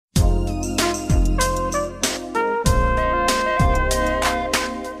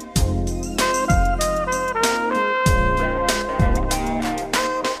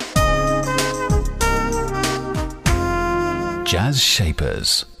Jazz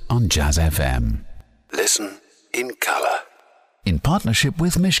Shapers on Jazz FM. Listen in colour. In partnership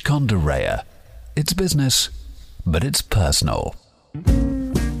with Mishcon de Reya. It's business, but it's personal.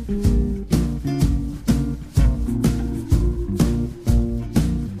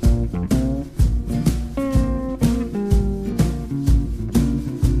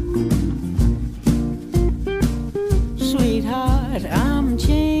 Sweetheart, I'm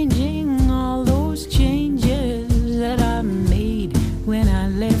changing all those changes that I made when I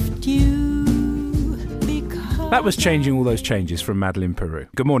left you. That was Changing All Those Changes from Madeline Peru.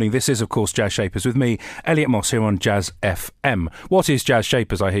 Good morning, this is of course Jazz Shapers with me, Elliot Moss, here on Jazz FM. What is Jazz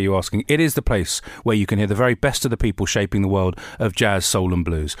Shapers, I hear you asking? It is the place where you can hear the very best of the people shaping the world of jazz, soul and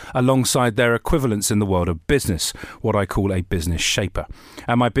blues, alongside their equivalents in the world of business, what I call a business shaper.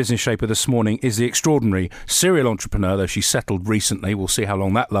 And my business shaper this morning is the extraordinary serial entrepreneur, though she settled recently, we'll see how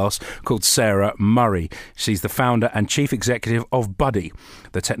long that lasts, called Sarah Murray. She's the founder and chief executive of Buddy,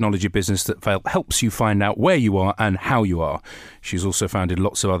 the technology business that helps you find out where you are and how you are. She's also founded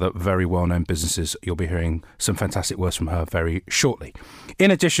lots of other very well-known businesses. You'll be hearing some fantastic words from her very shortly. In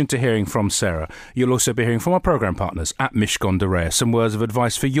addition to hearing from Sarah, you'll also be hearing from our programme partners at Mishcon de Reya, some words of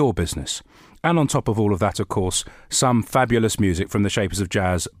advice for your business. And on top of all of that, of course, some fabulous music from the shapers of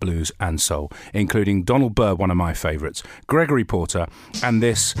jazz, blues and soul, including Donald Byrd, one of my favourites, Gregory Porter, and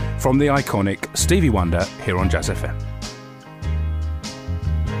this from the iconic Stevie Wonder here on Jazz FM.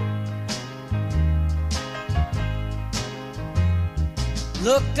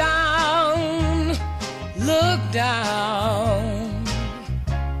 Look down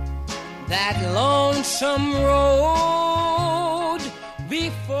that lonesome road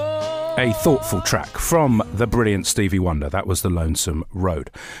before. A thoughtful track from the brilliant Stevie Wonder. That was The Lonesome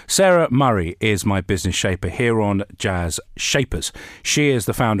Road. Sarah Murray is my business shaper here on Jazz Shapers. She is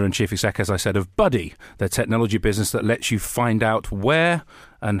the founder and chief exec, as I said, of Buddy, the technology business that lets you find out where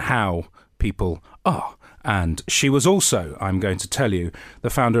and how people are. And she was also, I'm going to tell you,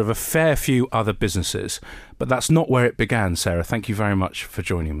 the founder of a fair few other businesses. But that's not where it began, Sarah. Thank you very much for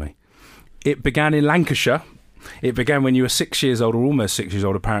joining me. It began in Lancashire. It began when you were 6 years old, or almost 6 years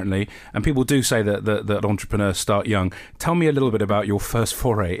old, apparently. And people do say that entrepreneurs start young. Tell me a little bit about your first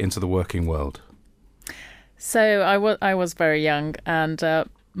foray into the working world. So I was very young, and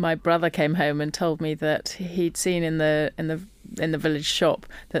my brother came home and told me that he'd seen in the village shop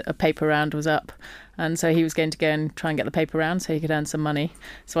that a paper round was up. And so he was going to go and try and get the paper round so he could earn some money.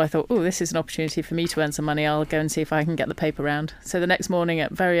 So I thought, oh, this is an opportunity for me to earn some money. I'll go and see if I can get the paper round. So the next morning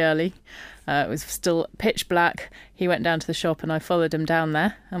at very early, it was still pitch black. He went down to the shop and I followed him down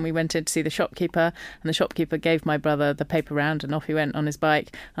there. And we went in to see the shopkeeper. And the shopkeeper gave my brother the paper round and off he went on his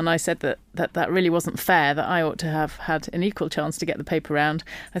bike. And I said that really wasn't fair, that I ought to have had an equal chance to get the paper round.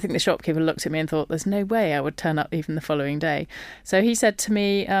 I think the shopkeeper looked at me and thought, there's no way I would turn up even the following day. So he said to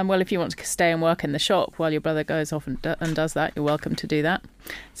me, well, if you want to stay and work in the shop while your brother goes off and does that, you're welcome to do that.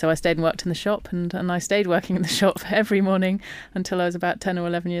 So I stayed and worked in the shop, and I stayed working in the shop every morning until I was about 10 or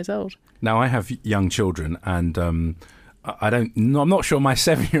 11 years old. Now, I have young children, and I'm not sure my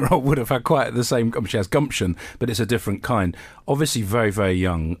 7-year-old would have had quite the same. She has gumption, but it's a different kind. Obviously, very, very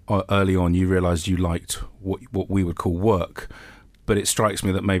young, early on, you realised you liked what we would call work. But it strikes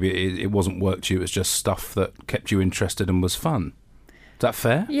me that maybe it wasn't work to you, it was just stuff that kept you interested and was fun. Is that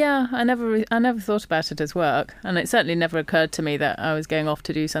fair? Yeah, I never thought about it as work, and it certainly never occurred to me that I was going off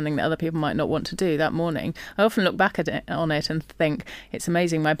to do something that other people might not want to do that morning. I often look back on it and think, it's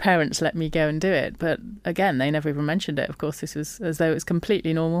amazing my parents let me go and do it, but again, they never even mentioned it. Of course, this was as though it was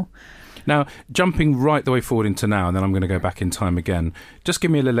completely normal. Now, jumping right the way forward into now, and then I'm going to go back in time again, just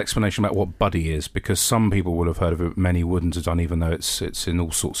give me a little explanation about what Buddy is, because some people will have heard of it, many wouldn't have done, even though it's in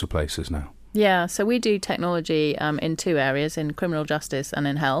all sorts of places now. Yeah, so we do technology in two areas, in criminal justice and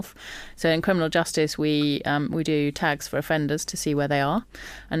in health. So in criminal justice, we do tags for offenders to see where they are.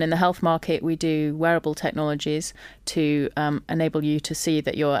 And in the health market, we do wearable technologies to enable you to see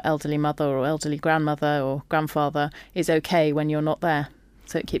that your elderly mother or elderly grandmother or grandfather is okay when you're not there.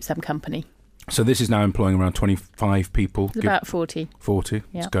 So it keeps them company. So this is now employing around 25 people. It's about 40. 40.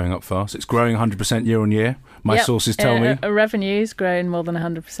 Yeah. It's going up fast. It's growing 100% year on year. My sources tell me. Revenue's grown more than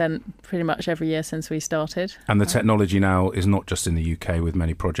 100% pretty much every year since we started. And the technology now is not just in the UK with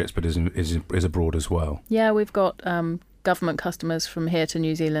many projects, but is abroad as well. Yeah, we've got government customers from here to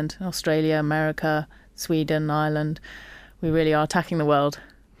New Zealand, Australia, America, Sweden, Ireland. We really are attacking the world.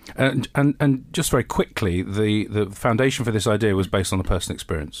 And just very quickly, the foundation for this idea was based on a personal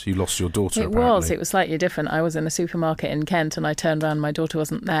experience. You lost your daughter, apparently. It was slightly different. I was in a supermarket in Kent and I turned around and my daughter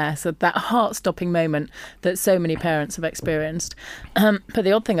wasn't there. So that heart-stopping moment that so many parents have experienced. But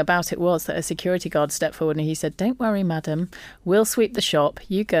the odd thing about it was that a security guard stepped forward and he said, "Don't worry, madam, we'll sweep the shop.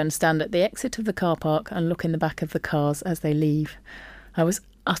 You go and stand at the exit of the car park and look in the back of the cars as they leave." I was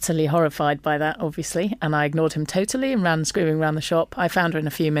utterly horrified by that, obviously, and I ignored him totally and ran screaming around the shop. I found her in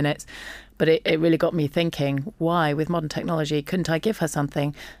a few minutes, but it really got me thinking, why, with modern technology, couldn't I give her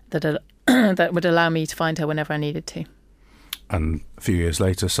something that that would allow me to find her whenever I needed to? And a few years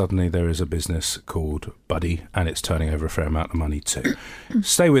later, suddenly there is a business called Buddy, and it's turning over a fair amount of money too.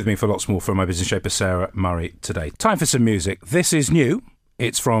 Stay with me for lots more from my business shaper, Sarah Murray, today. Time for some music. This is new.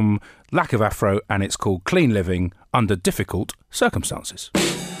 It's from Lack of Afro, and it's called Clean Living Under Difficult Circumstances.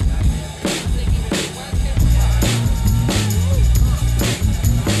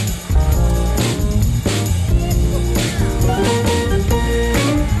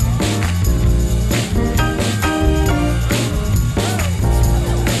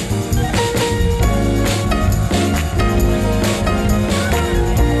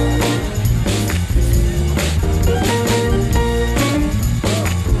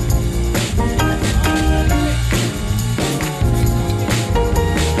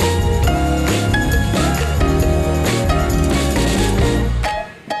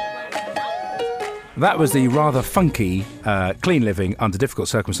 That was the rather funky Clean Living Under Difficult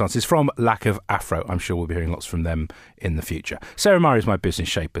Circumstances from Lack of Afro. I'm sure we'll be hearing lots from them in the future. Sarah Murray is my business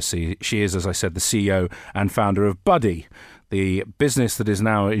shaper. She is, as I said, the CEO and founder of Buddy, the business that is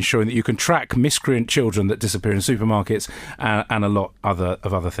now ensuring that you can track miscreant children that disappear in supermarkets and a lot of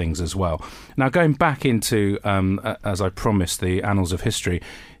other things as well. Now, going back into, as I promised, the annals of history,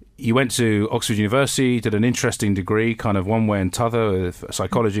 you went to Oxford University, did an interesting degree, kind of one way and t'other,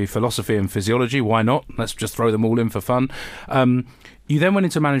 psychology, philosophy and physiology. Why not? Let's just throw them all in for fun. You then went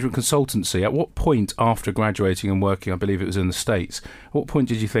into management consultancy. At what point after graduating and working, I believe it was in the States, at what point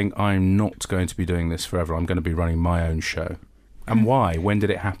did you think, I'm not going to be doing this forever, I'm going to be running my own show? And why? When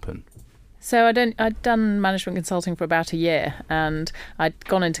did it happen? So I'd done management consulting for about a year, and I'd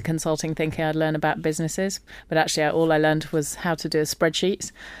gone into consulting thinking I'd learn about businesses, but actually all I learned was how to do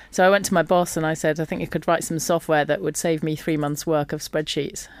spreadsheets. So I went to my boss and I said, I think you could write some software that would save me 3 months' work of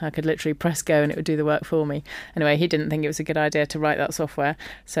spreadsheets. I could literally press go and it would do the work for me. Anyway, he didn't think it was a good idea to write that software,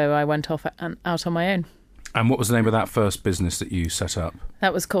 so I went off out on my own. And what was the name of that first business that you set up?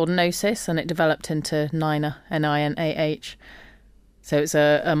 That was called Gnosis, and it developed into Ninah, Ninah. So it's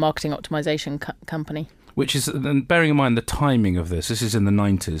a marketing optimization company. Which is, and bearing in mind the timing of this is in the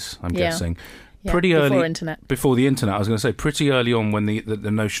 90s, I'm guessing. Yeah, pretty early. Before internet. Before the internet, I was going to say, pretty early on when the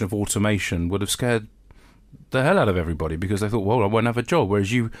notion of automation would have scared the hell out of everybody because they thought, well, I won't have a job,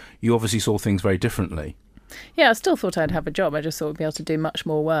 whereas you obviously saw things very differently. Yeah, I still thought I'd have a job. I just thought I'd be able to do much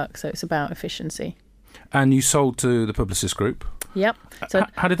more work, so it's about efficiency. And you sold to the Publicis Group. Yep. So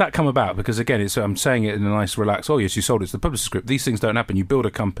how did that come about? Because again, I'm saying it in a nice, relaxed, oh yes, you sold it to the Publicis Group. These things don't happen. You build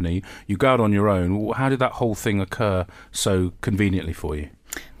a company, you go out on your own. How did that whole thing occur so conveniently for you?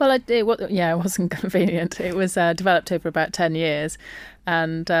 Well, it wasn't convenient. It was developed over about 10 years,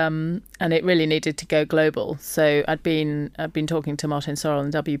 and it really needed to go global. So I'd been talking to Martin Sorrell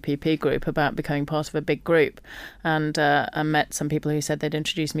and WPP Group about becoming part of a big group, and I met some people who said they'd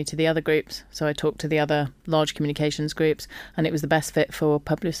introduce me to the other groups. So I talked to the other large communications groups, and it was the best fit for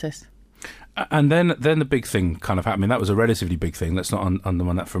Publicis. And then the big thing kind of happened. I mean, that was a relatively big thing. Let's not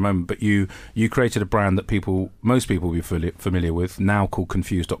undermine that for a moment. But you created a brand that most people will be familiar with, now called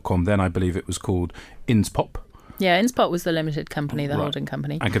Confused.com. Then I believe it was called Inspop. Yeah, Inspop was the limited company, the holding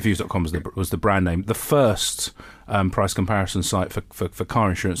company. And Confused.com was the brand name. The first price comparison site for car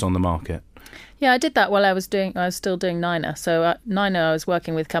insurance on the market. Yeah, I did that while I was still doing Ninah. So at Ninah, I was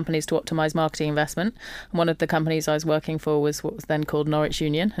working with companies to optimise marketing investment. And one of the companies I was working for was what was then called Norwich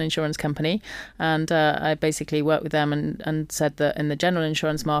Union, an insurance company. And I basically worked with them and said that in the general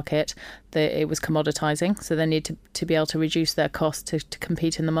insurance market, it was commoditising. So they need to be able to reduce their costs to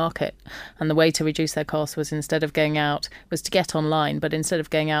compete in the market. And the way to reduce their costs was to get online. But instead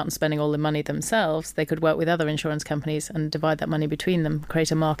of going out and spending all the money themselves, they could work with other insurance companies and divide that money between them, create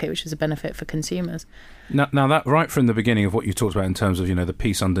a market which is a benefit for consumers. Now that right from the beginning of what you talked about in terms of the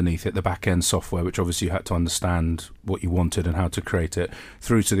piece underneath it, the back end software, which obviously you had to understand what you wanted and how to create it,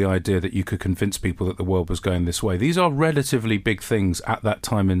 through to the idea that you could convince people that the world was going this way. These are relatively big things at that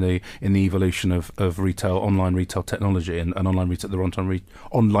time in the evolution of retail, online retail technology and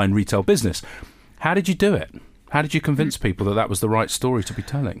online retail business. How did you do it? How did you convince people that that was the right story to be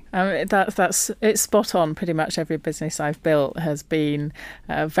telling? It's spot on. Pretty much every business I've built has been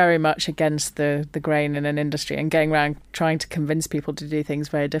very much against the grain in an industry and going around trying to convince people to do things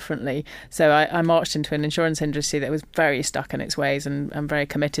very differently. So I marched into an insurance industry that was very stuck in its ways and very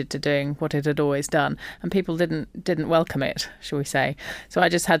committed to doing what it had always done, and people didn't welcome it, shall we say. So I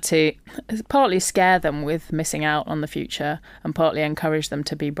just had to partly scare them with missing out on the future and partly encourage them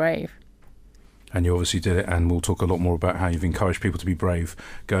to be brave. And you obviously did it, and we'll talk a lot more about how you've encouraged people to be brave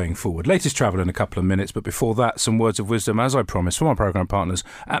going forward. Latest travel in a couple of minutes, but before that, some words of wisdom, as I promised, from our programme partners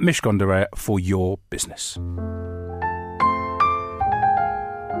at Mishcon de Reya for your business.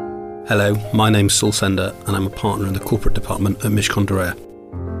 Hello, my name's Saul Sender, and I'm a partner in the corporate department at Mishcon de Reya.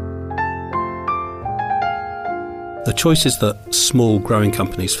 The choices that small growing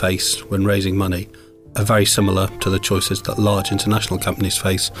companies face when raising money are very similar to the choices that large international companies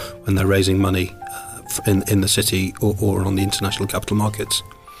face when they're raising money in the city or on the international capital markets.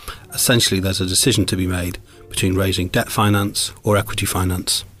 Essentially, there's a decision to be made between raising debt finance or equity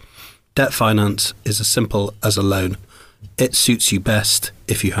finance. Debt finance is as simple as a loan. It suits you best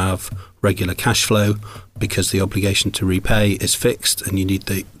if you have regular cash flow because the obligation to repay is fixed and you need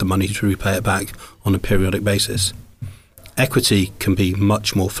the money to repay it back on a periodic basis. Equity can be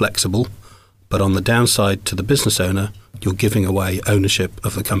much more flexible, but on the downside to the business owner, you're giving away ownership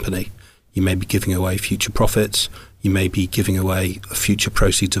of the company. You may be giving away future profits, you may be giving away future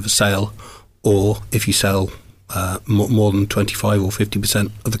proceeds of a sale, or if you sell more than 25 or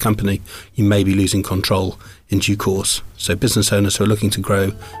 50% of the company, you may be losing control in due course. So business owners who are looking to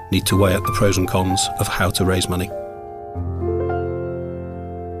grow need to weigh up the pros and cons of how to raise money.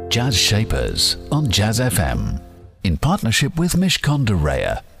 Jazz Shapers on Jazz FM, in partnership with Mishcon de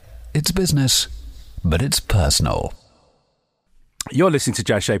Reya. It's business, but it's personal. You're listening to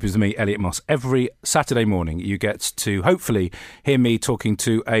Jazz Shapers with me, Elliot Moss. Every Saturday morning you get to hopefully hear me talking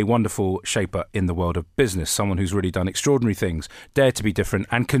to a wonderful shaper in the world of business, someone who's really done extraordinary things, dared to be different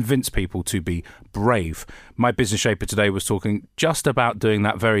and convince people to be brave. My business shaper today was talking just about doing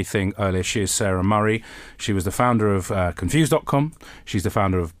that very thing earlier. She is Sarah Murray. She was the founder of Confused.com. She's the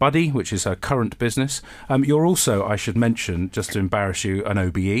founder of Buddy, which is her current business. You're also, I should mention, just to embarrass you, an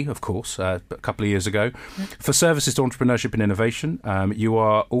OBE, of course, a couple of years ago, for Services to Entrepreneurship and Innovation. You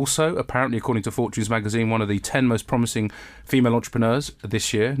are also, apparently, according to Fortune's magazine, one of the 10 most promising female entrepreneurs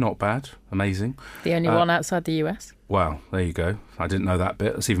this year. Not bad. Amazing. The only one outside the US. Wow, there you go. I didn't know that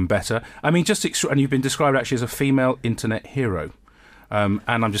bit. That's even better. I mean, and you've been described actually as a female internet hero. And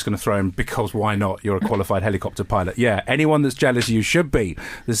I'm just going to throw in, because why not? You're a qualified helicopter pilot. Yeah, anyone that's jealous, you should be.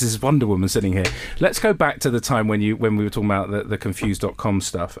 This is Wonder Woman sitting here. Let's go back to the time when we were talking about the Confused.com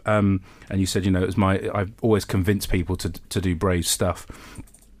stuff. And you said, it was I've always convinced people to do brave stuff.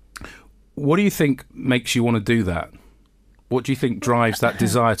 What do you think makes you want to do that? What do you think drives that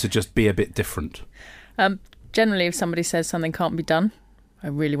desire to just be a bit different? Generally, if somebody says something can't be done, I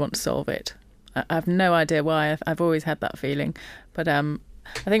really want to solve it. I have no idea why. I've always had that feeling. But I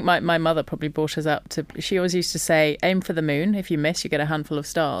think my mother probably brought us up to... She always used to say, aim for the moon. If you miss, you get a handful of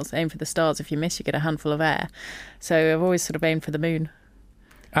stars. Aim for the stars. If you miss, you get a handful of air. So I've always sort of aimed for the moon.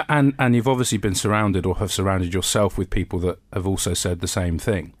 And you've obviously been surrounded or have surrounded yourself with people that have also said the same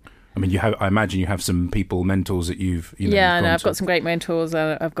thing. I mean, I imagine you have some mentors that you've... Yeah, I know. I've got some great mentors.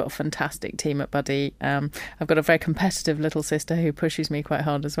 I've got a fantastic team at Buddy. I've got a very competitive little sister who pushes me quite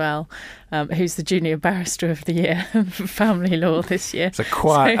hard as well, who's the Junior Barrister of the Year for Family Law this year. It's a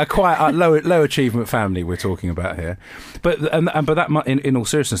quite low achievement family we're talking about here. But that, in all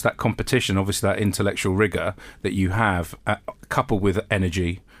seriousness, that competition, obviously that intellectual rigour that you have, coupled with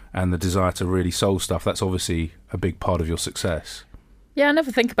energy and the desire to really solve stuff, that's obviously a big part of your success. Yeah, I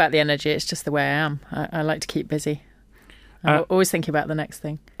never think about the energy. It's just the way I am. I like to keep busy. I'm always thinking about the next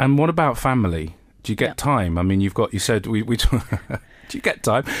thing. And what about family? Do you get time? I mean, you said do you get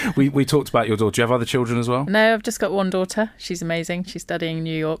time? We talked about your daughter. Do you have other children as well? No, I've just got one daughter. She's amazing. She's studying in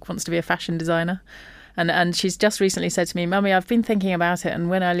New York, wants to be a fashion designer. And she's just recently said to me, Mummy, I've been thinking about it, and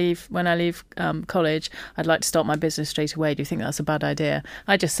when I leave college, I'd like to start my business straight away. Do you think that's a bad idea?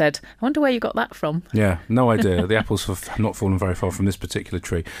 I just said, I wonder where you got that from. Yeah, no idea. The apples have not fallen very far from this particular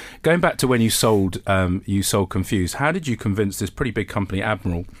tree. Going back to when you sold Confused, how did you convince this pretty big company,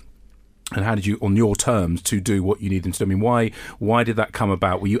 Admiral, and how did you, on your terms, to do what you need them to do? I mean, why did that come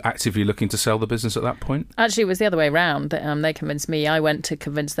about? Were you actively looking to sell the business at that point? Actually, it was the other way around. They convinced me. I went to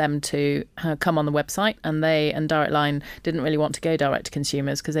convince them to come on the website, and Direct Line didn't really want to go direct to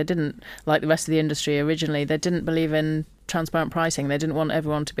consumers because they didn't, like the rest of the industry originally, they didn't believe in transparent pricing. They didn't want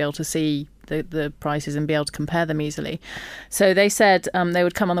everyone to be able to see the prices and be able to compare them easily. So they said they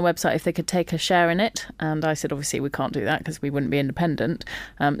would come on the website if they could take a share in it. And I said, obviously, we can't do that because we wouldn't be independent.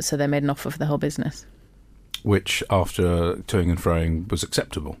 So they made an offer for the whole business. Which, after toing and froing, was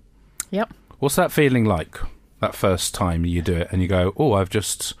acceptable. Yep. What's that feeling like, that first time you do it and you go, oh, I've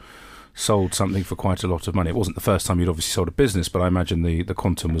just sold something for quite a lot of money? It wasn't the first time you'd obviously sold a business, but I imagine the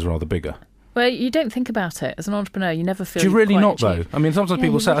quantum was rather bigger. Well, you don't think about it as an entrepreneur. You never feel. Do you really not, achieved. though? I mean, sometimes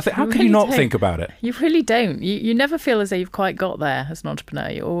people say, I think, how can really you not don't. think about it? You really don't. You never feel as though you've quite got there as an entrepreneur.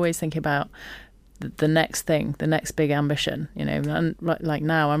 You're always thinking about the next thing, the next big ambition, and like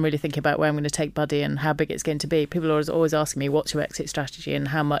now I'm really thinking about where I'm going to take Buddy and how big it's going to be. People are always asking me, what's your exit strategy and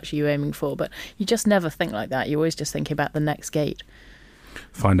how much are you aiming for? But you just never think like that. You're always just thinking about the next gate.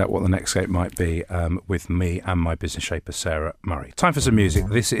 Find out what the next gate might be with me and my business shaper, Sarah Murray. Time for some music.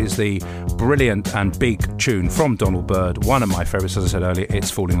 This is the brilliant and big tune from Donald Byrd, one of my favourites, as I said earlier. It's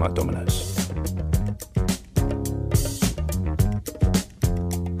Falling Like Dominoes.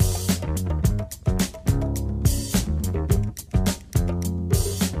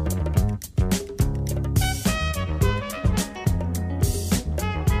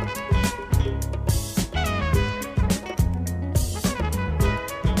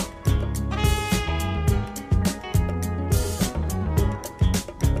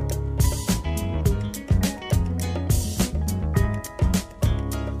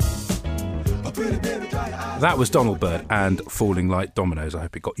 That was Donald Byrd and Falling Like Dominoes. I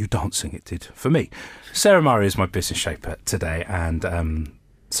hope it got you dancing. It did for me. Sarah Murray is my business shaper today, and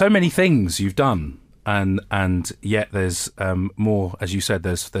so many things you've done, and yet there's more, as you said,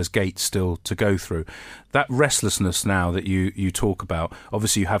 there's gates still to go through. That restlessness now that you talk about,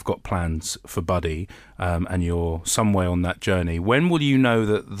 obviously you have got plans for Buddy, and you're some way on that journey. When will you know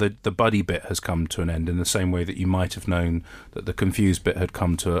that the Buddy bit has come to an end in the same way that you might have known that the Confused bit had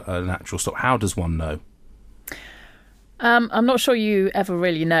come to a natural stop? How does one know? I'm not sure you ever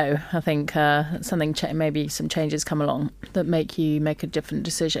really know. I think maybe some changes come along that make you make a different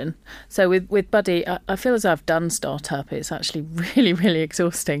decision. So with Buddy, I feel as though I've done startup. It's actually really, really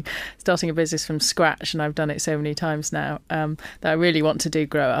exhausting starting a business from scratch, and I've done it so many times now that I really want to do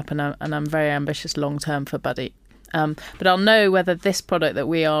grow up, and I'm very ambitious long term for Buddy. But I'll know whether this product that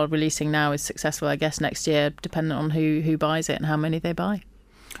we are releasing now is successful, I guess, next year, depending on who buys it and how many they buy.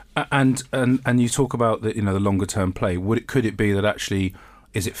 And you talk about the longer term play. Could it be that actually,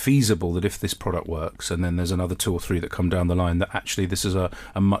 is it feasible that if this product works and then there's another 2 or 3 that come down the line, that actually this is a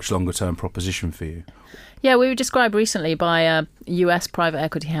much longer term proposition for you? Yeah, we were described recently by a US private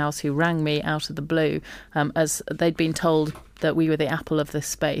equity house who rang me out of the blue as they'd been told that we were the Apple of this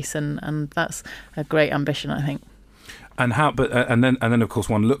space, and that's a great ambition, I think. And how? But and then of course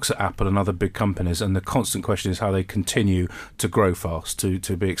one looks at Apple and other big companies, and the constant question is how they continue to grow fast, to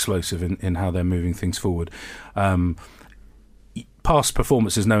be explosive in how they're moving things forward. Past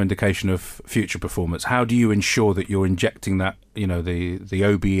performance is no indication of future performance. How do you ensure that you're injecting that, the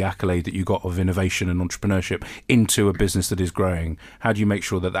OBE accolade that you got of innovation and entrepreneurship into a business that is growing? How do you make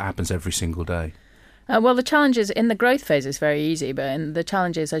sure that happens every single day? Well, the challenge is in the growth phase is very easy, but the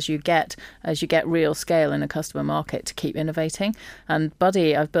challenge is as you get real scale in a customer market to keep innovating. And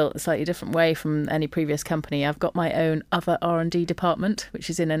Buddy, I've built a slightly different way from any previous company. I've got my own other R&D department, which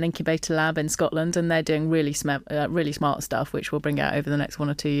is in an incubator lab in Scotland, and they're doing really smart stuff, which we'll bring out over the next 1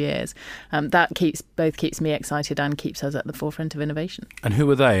 or 2 years. That keeps me excited and keeps us at the forefront of innovation. And who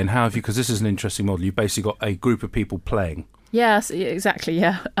are they, and how have you? Because this is an interesting model. You've basically got a group of people playing. Yes, exactly.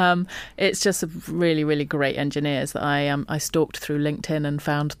 Yeah, it's just really, really great engineers that I stalked through LinkedIn and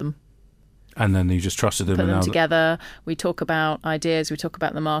found them. And then you just trusted them. Put them together. We talk about ideas. We talk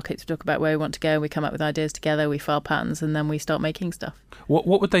about the markets. We talk about where we want to go. We come up with ideas together. We file patents, and then we start making stuff. What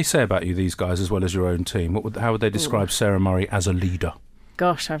would they say about you, these guys, as well as your own team? How would they describe Sarah Murray as a leader?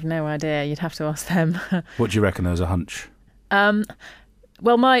 Gosh, I've no idea. You'd have to ask them. What do you reckon? There's a hunch.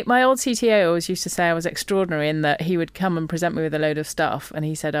 Well, my old CTO always used to say I was extraordinary in that he would come and present me with a load of stuff, and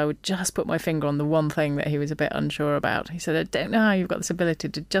he said I would just put my finger on the one thing that he was a bit unsure about. He said, I don't know how you've got this ability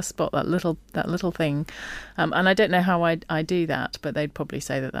to just spot that little thing. And I don't know how I do that, but they'd probably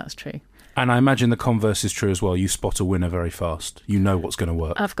say that that's true. And I imagine the converse is true as well. You spot a winner very fast. You know what's going to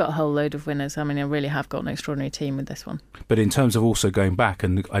work. I've got a whole load of winners. I mean, I really have got an extraordinary team with this one. But in terms of also going back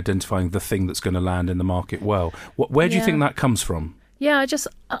and identifying the thing that's going to land in the market well, where do you think that comes from? Yeah,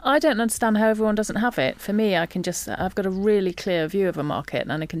 I don't understand how everyone doesn't have it. For me, I've got a really clear view of a market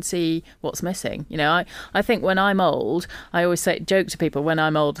and I can see what's missing. I think when I'm old, I always joke to people, when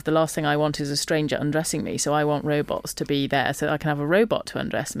I'm old, the last thing I want is a stranger undressing me. So I want robots to be there so I can have a robot to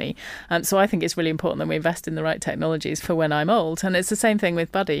undress me. And so I think it's really important that we invest in the right technologies for when I'm old. And it's the same thing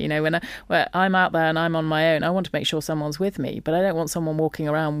with Buddy. When I'm out there and I'm on my own, I want to make sure someone's with me, but I don't want someone walking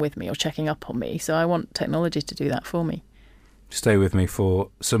around with me or checking up on me. So I want technology to do that for me. Stay with me for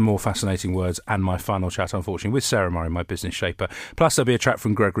some more fascinating words and my final chat, unfortunately, with Sarah Murray, my business shaper. Plus, there'll be a chat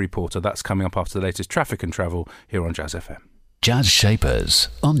from Gregory Porter. That's coming up after the latest traffic and travel here on Jazz FM. Jazz Shapers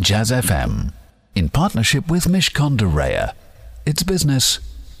on Jazz FM. In partnership with Mishcon de Reya. It's business,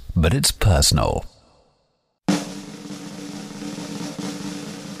 but it's personal.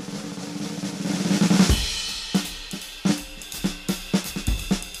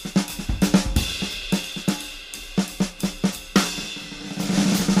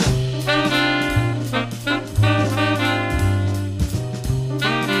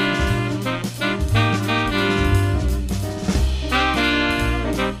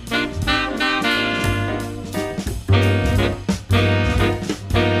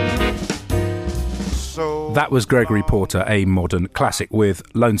 That was Gregory Porter, a modern classic with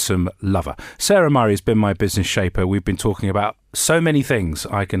Lonesome Lover. Sarah Murray has been my business shaper. We've been talking about so many things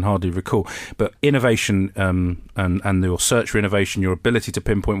I can hardly recall, but innovation and your search for innovation, your ability to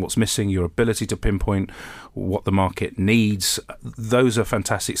pinpoint what's missing, your ability to pinpoint what the market needs, those are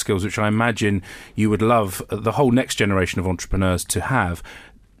fantastic skills which I imagine you would love the whole next generation of entrepreneurs to have.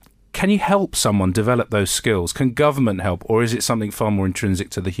 Can you help someone develop those skills? Can government help, or is it something far more intrinsic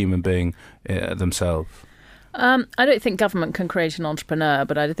to the human being themselves? I don't think government can create an entrepreneur,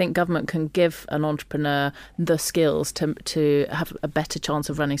 but I think government can give an entrepreneur the skills to have a better chance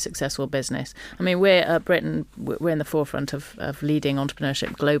of running a successful business. I mean, we're Britain, we're in the forefront of leading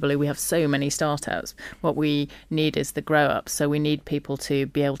entrepreneurship globally. We have so many startups. What we need is the grow-ups. So we need people to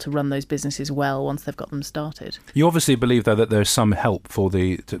be able to run those businesses well once they've got them started. You obviously believe, though, that there's some help for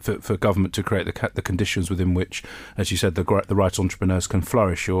for government to create the conditions within which, as you said, the right entrepreneurs can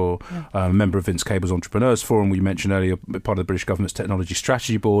flourish. You're a member of Vince Cable's Entrepreneurs Forum. We mentioned earlier, part of the British government's Technology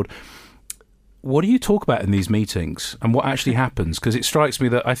Strategy Board. What do you talk about in these meetings and what actually happens? Because it strikes me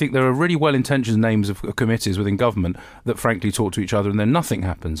that I think there are really well-intentioned names of committees within government that frankly talk to each other and then nothing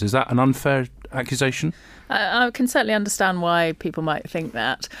happens. Is that an unfair accusation? I can certainly understand why people might think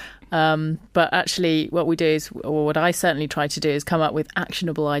that. But actually what we do is, or what I certainly try to do, is come up with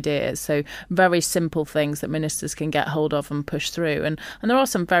actionable ideas. So very simple things that ministers can get hold of and push through. And there are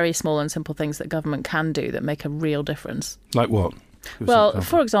some very small and simple things that government can do that make a real difference. Like what? Well,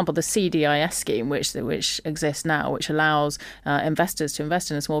 for example, the CDIS scheme, which exists now, which allows investors to invest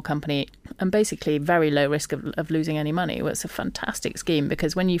in a small company and basically very low risk of losing any money. Well, it's a fantastic scheme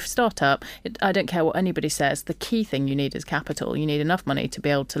because when you start up, I don't care what anybody says, the key thing you need is capital. You need enough money to be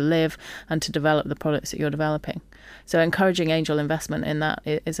able to live and to develop the products that you're developing. So encouraging angel investment in that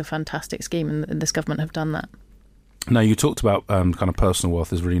is a fantastic scheme, and this government have done that. Now, you talked about kind of personal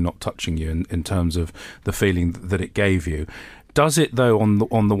wealth as really not touching you in terms of the feeling that it gave you. Does it, though, on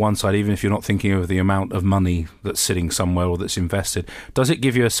the one side, even if you're not thinking of the amount of money that's sitting somewhere or that's invested, does it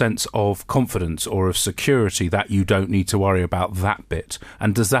give you a sense of confidence or of security that you don't need to worry about that bit?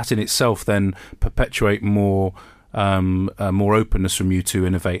 And does that in itself then perpetuate more openness from you to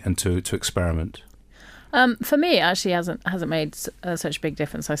innovate and to experiment? For me, it actually hasn't made such a big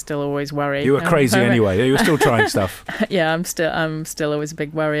difference. I still always worry. You were crazy anyway. You were still trying stuff. Yeah, I'm still always a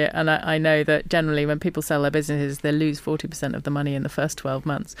big worrier, and I know that generally when people sell their businesses, they lose 40% of the money in the first 12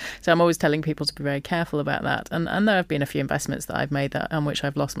 months. So I'm always telling people to be very careful about that. And there have been a few investments that I've made on which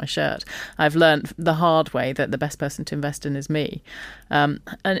I've lost my shirt. I've learned the hard way that the best person to invest in is me. And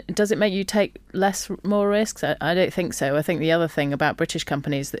does it make you take more risks? I don't think so. I think the other thing about British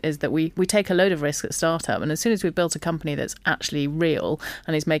companies is that we take a load of risk at start. And as soon as we've built a company that's actually real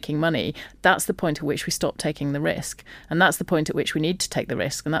and is making money, that's the point at which we stop taking the risk. And that's the point at which we need to take the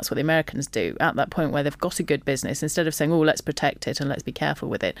risk. And that's what the Americans do. At that point where they've got a good business, instead of saying, oh, let's protect it and let's be careful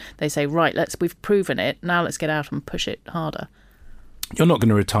with it, they say, right, we've proven it. Now let's get out and push it harder. You're not going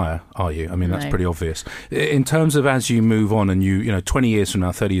to retire, are you? I mean, that's pretty obvious. In terms of as you move on and you 20 years from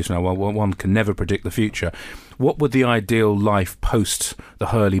now, 30 years from now, well, one can never predict the future. What would the ideal life post the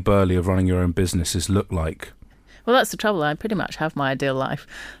hurly-burly of running your own businesses look like? Well, that's the trouble. I pretty much have my ideal life.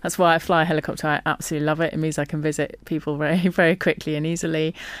 That's why I fly a helicopter. I absolutely love it. It means I can visit people very, very quickly and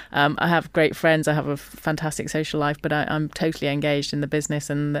easily. I have great friends. I have a fantastic social life, but I'm totally engaged in the business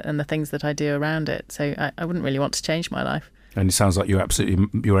and the things that I do around it. So I wouldn't really want to change my life. And it sounds like you're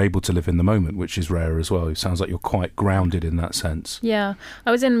able to live in the moment, which is rare as well. It sounds like you're quite grounded in that sense. Yeah.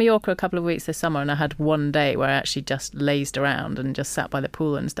 I was in Mallorca a couple of weeks this summer, and I had one day where I actually just lazed around and just sat by the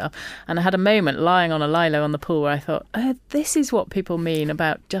pool and stuff. And I had a moment lying on a lilo on the pool where I thought, oh, this is what people mean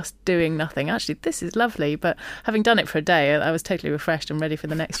about just doing nothing. Actually, this is lovely. But having done it for a day, I was totally refreshed and ready for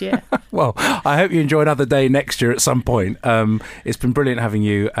the next year. Well, I hope you enjoy another day next year at some point. It's been brilliant having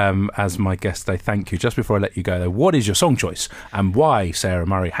you as my guest today. Thank you. Just before I let you go, though, what is your song choice? And why, Sarah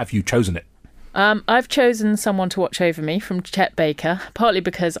Murray, have you chosen it? I've chosen Someone to Watch Over Me from Chet Baker, partly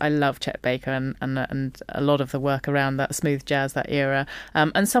because I love Chet Baker and a lot of the work around that smooth jazz, that era,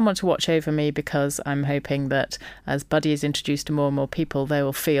 and Someone to Watch Over Me because I'm hoping that as Buddy is introduced to more and more people, they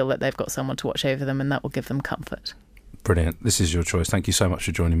will feel that they've got someone to watch over them, and that will give them comfort. Brilliant. This is your choice. Thank you so much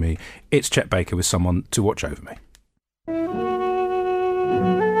for joining me. It's Chet Baker with Someone to Watch Over Me.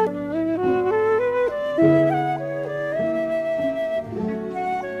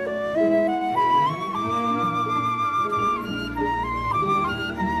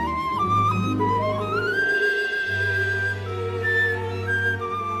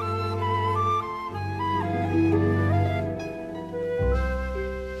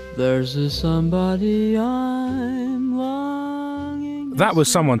 There's a somebody I'm longing. That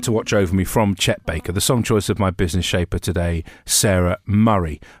was Someone to Watch Over Me from Chet Baker, the song choice of my business shaper today, Sarah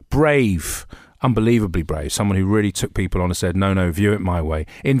Murray. Brave, unbelievably brave, someone who really took people on and said, no, view it my way.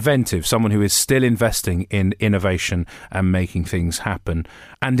 Inventive, someone who is still investing in innovation and making things happen.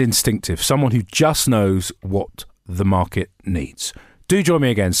 And instinctive, someone who just knows what the market needs. Do join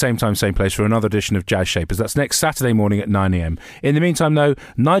me again, same time, same place, for another edition of Jazz Shapers. That's next Saturday morning at 9 a.m. In the meantime, though,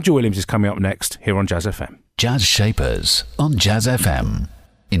 Nigel Williams is coming up next here on Jazz FM. Jazz Shapers on Jazz FM.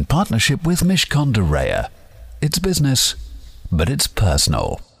 In partnership with Mishcon de Reya. It's business, but it's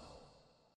personal.